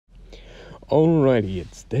Alrighty,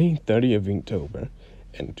 it's day 30 of Inktober,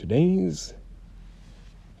 and today's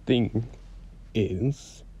thing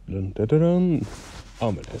is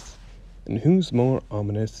ominous. And who's more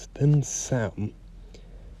ominous than Sam,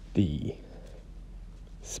 the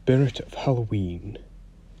spirit of Halloween?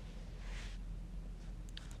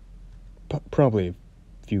 Probably a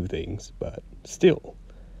few things, but still.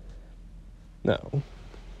 Now,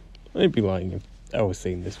 I'd be lying if I was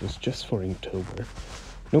saying this was just for Inktober.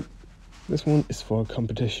 Nope. This one is for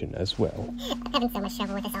competition as well. I'm having so much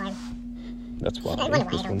trouble with this arm. That's why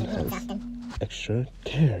this one has extra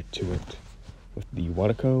care to it, with the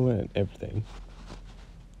watercolor and everything.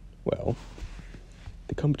 Well,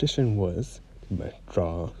 the competition was to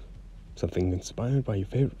draw something inspired by your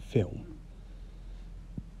favorite film.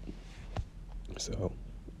 So,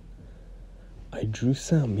 I drew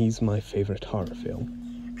Sam. He's my favorite horror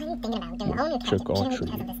film. I'm thinking about doing a whole new Trick or because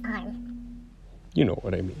treat. of this arm. You know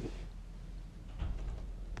what I mean.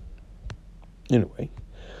 Anyway,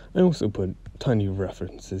 I also put tiny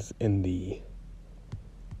references in the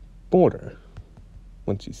border,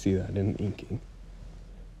 once you see that in inking.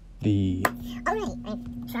 The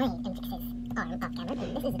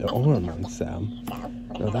arm on Sam.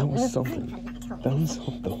 Now that was something. That was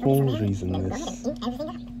the whole reason this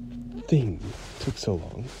thing took so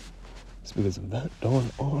long. It's because of that darn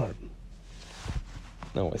arm.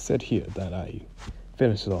 Now I said here that I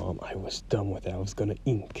finished the arm. I was done with it. I was gonna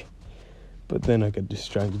ink. But then I got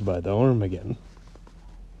distracted by the arm again.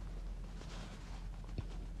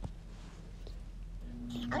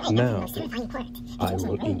 Now, I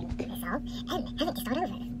will ink.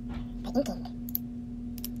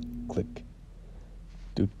 Click.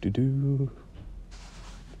 Do.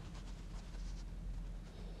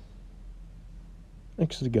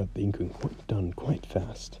 Actually got the inking done quite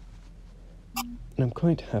fast. And I'm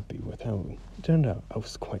quite happy with how it turned out. I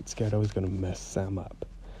was quite scared I was going to mess Sam up.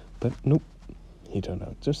 But nope, he turned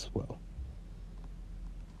out just well.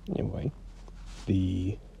 Anyway,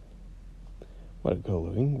 the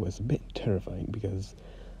watercoloring was a bit terrifying because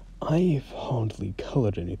I've hardly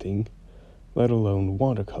colored anything, let alone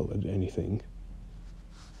watercolored anything.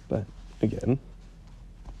 But again,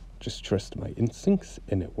 just trust my instincts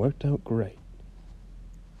and it worked out great.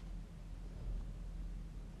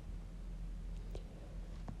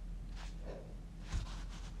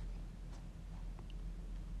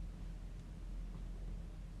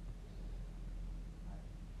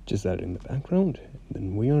 Just that in the background, and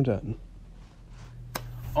then we are done.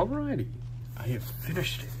 Alrighty, I have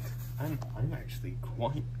finished it, and I'm actually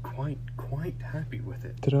quite happy with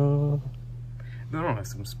it. Ta-da! There are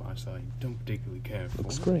some spots I don't particularly care for.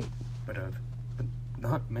 Looks great. But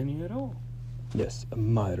not many at all. Yes, a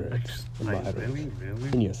moderate. Really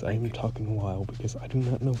and yes, I am talking a while because I do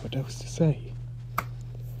not know what else to say.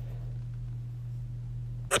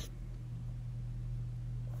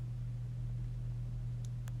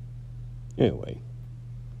 Anyway,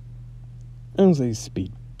 as a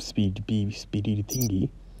speedy thingy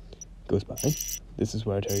goes by, this is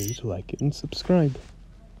where I tell you to like it and subscribe.